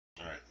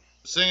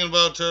Singing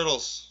about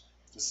turtles.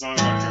 The song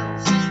about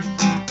turtles.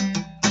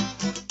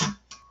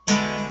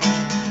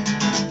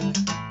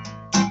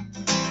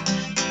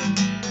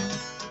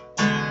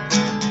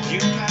 You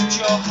got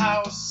your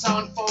house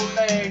on 4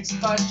 legs,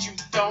 but you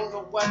don't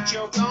know what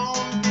you're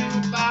gonna do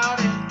about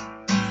it.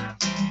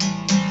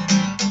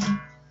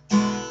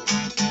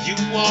 You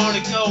wanna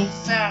go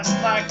fast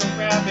like a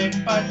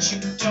rabbit, but you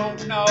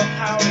don't know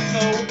how to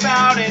go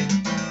about it.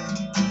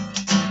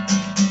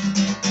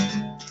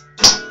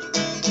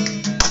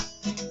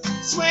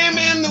 Swim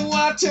in the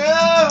water,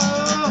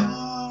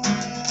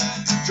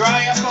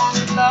 dry up on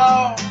the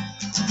low.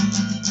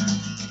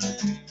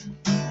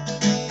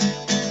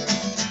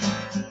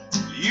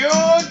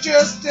 You're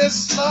just as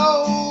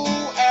slow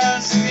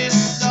as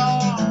this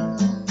song.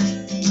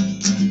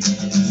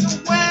 So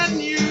when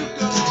you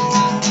go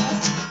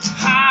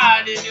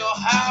hide in your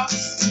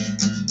house,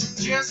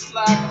 just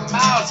like a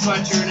mouse,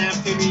 but you're an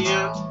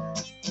amphibian.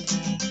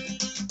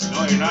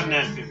 No, you're not an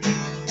amphibian.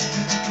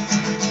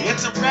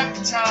 It's a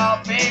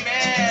reptile, baby.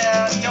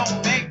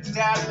 Don't make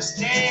that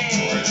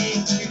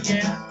mistake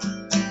again.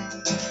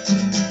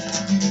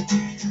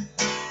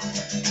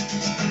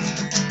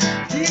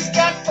 He's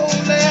got 4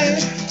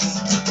 legs.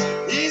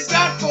 He's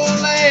got 4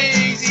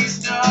 legs.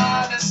 He's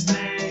not a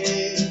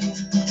snake.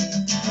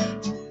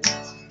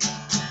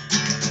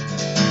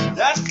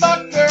 That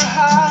fucker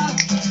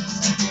hides.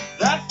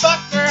 That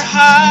fucker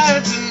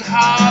hides and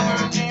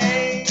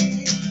hibernates.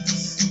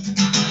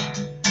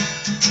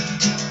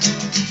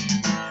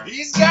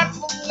 He's got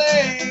 4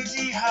 legs.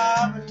 He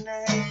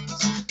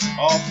hibernates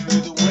all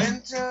through the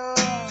winter.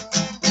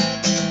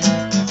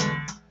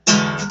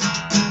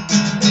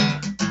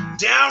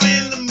 Down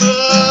in the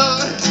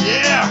mud,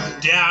 yeah,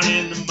 down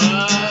in the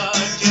mud,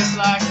 just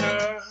like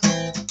her.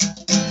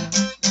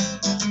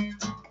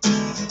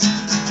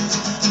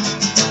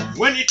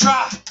 When you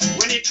try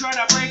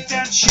to break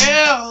that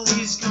shell,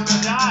 he's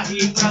gonna die,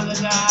 he'd rather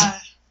die.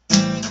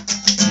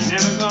 You're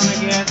never gonna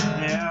get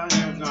there,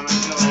 you're gonna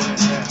go to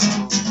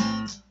hell.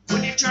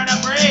 When you try to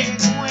break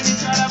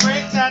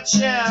that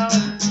shell,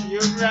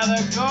 you'd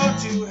rather go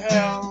to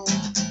hell.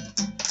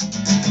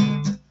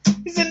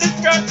 He's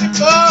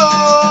indestructible.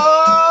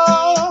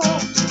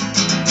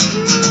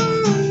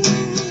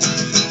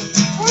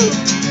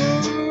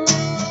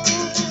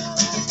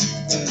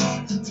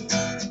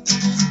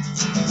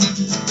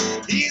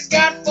 He's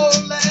got 4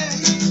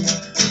 legs.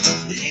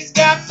 He's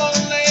got 4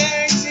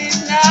 legs.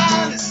 He's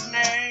not a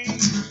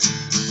snake.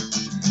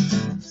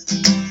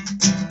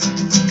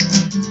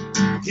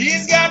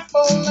 He's got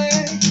 4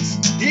 legs.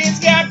 He's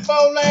got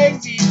 4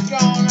 legs. He's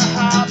gonna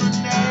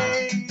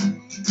hibernate.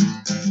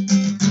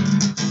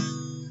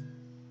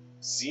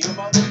 See him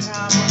all the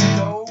time when I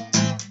go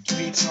to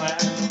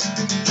Beachland.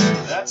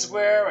 That's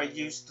where I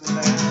used to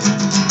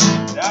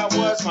live. That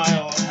was my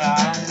old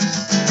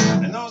house.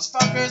 And those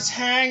fuckers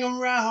hang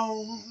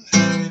around.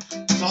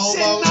 It's all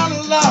Sitting about on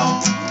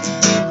alone.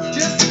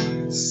 Just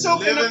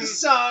soaking up living the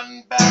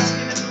sun,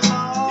 basking in the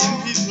lawn. in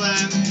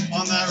Peaceland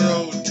on that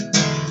road.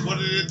 What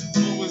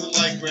was it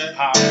like, Brett?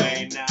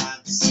 Highway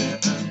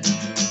 97.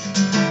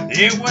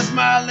 It was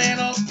my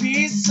little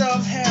piece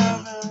of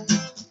heaven.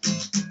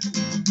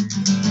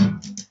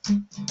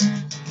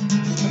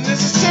 And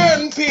there's a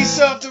certain piece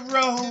of the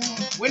road,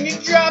 when you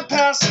drive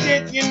past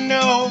it, you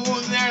know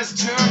there's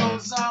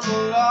turtles on the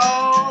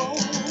low.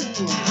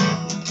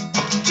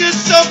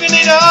 Just soaking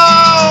it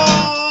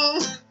all.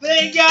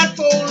 They got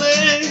 4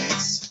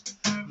 legs.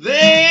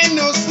 They ain't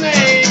no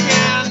snake,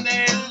 and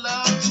they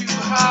love to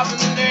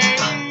hibernate.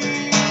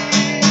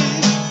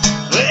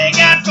 They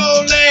got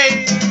 4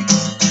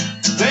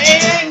 legs. They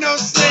ain't no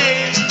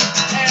snake,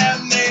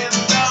 and they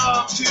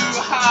love to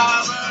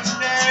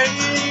hibernate.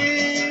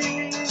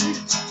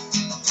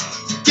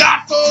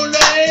 Got 4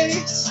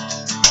 legs. I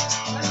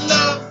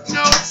love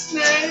no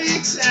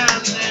snakes,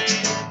 and they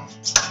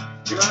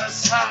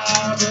just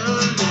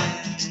hibernate.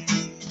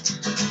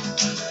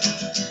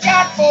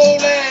 Got 4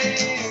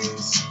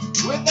 legs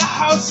with the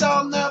house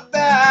on the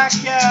back,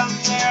 and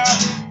they're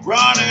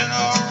running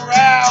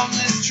around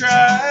this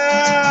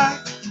track.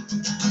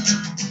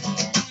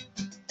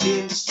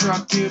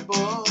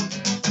 Indestructible.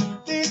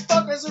 These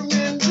fuckers are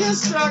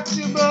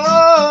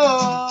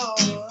indestructible.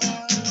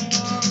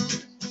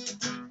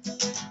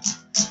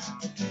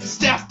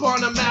 Step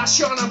on them,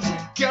 mash on them,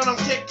 kick on them,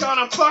 kick on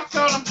them, fuck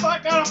on them,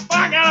 fuck on them,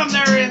 fuck on them.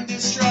 They're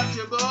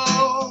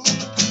indestructible.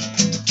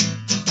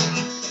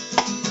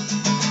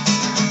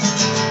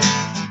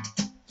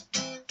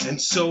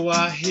 And so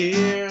I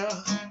hear,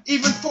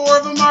 even 4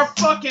 of them are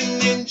fucking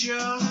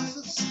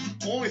ninjas.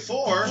 Only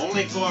 4?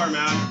 Only 4,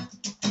 man.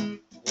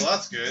 Well,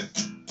 that's good.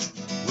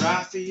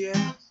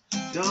 Raphael,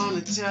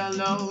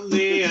 Donatello,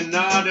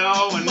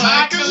 Leonardo, and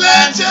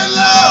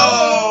Michelangelo!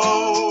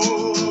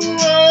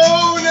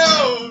 Oh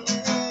no!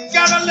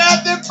 Gotta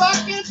love them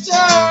fucking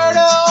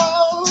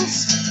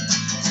turtles.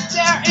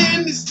 They're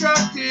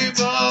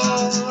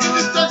indestructible.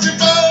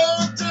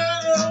 Indestructible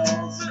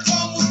turtles! They're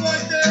almost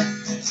like they're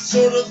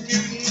sort of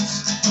mutants.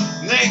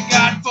 They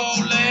got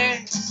 4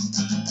 legs.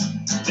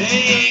 They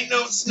ain't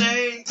no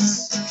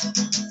snakes.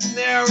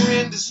 They're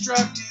they're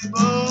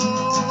indestructible.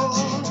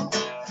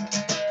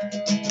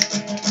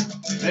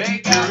 They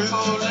got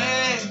 4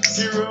 legs,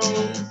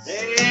 Heroes.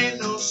 they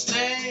ain't no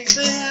snakes,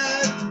 They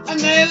had and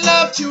they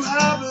love to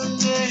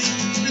hibernate.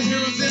 the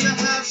heroes in a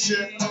half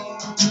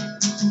shell.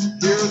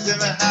 Heroes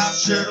in a half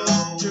shell.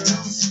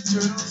 Turtles,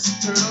 turtles,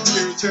 turtles,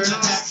 Heroes in a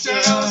half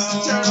shell.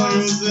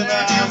 turtles, Heroes in a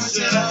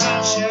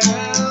half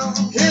shell.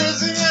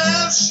 Heroes in a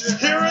half shell.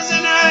 Heroes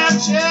in a half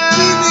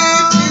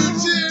shell.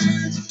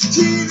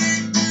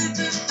 Teenage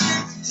Mutant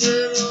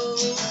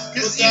Turtles.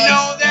 'Cause you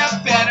know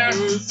they're better.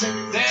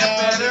 They're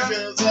better.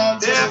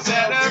 They're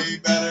better.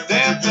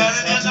 They're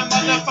better than the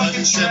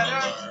motherfucking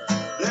Shredder.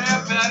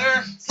 They're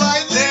better.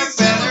 They're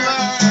better.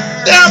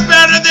 They're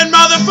better than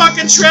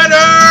motherfucking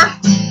Shredder.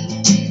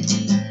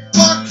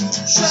 Fuck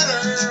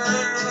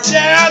Shredder.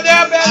 Yeah,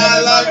 they're better I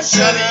than like motherfucking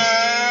Shredder.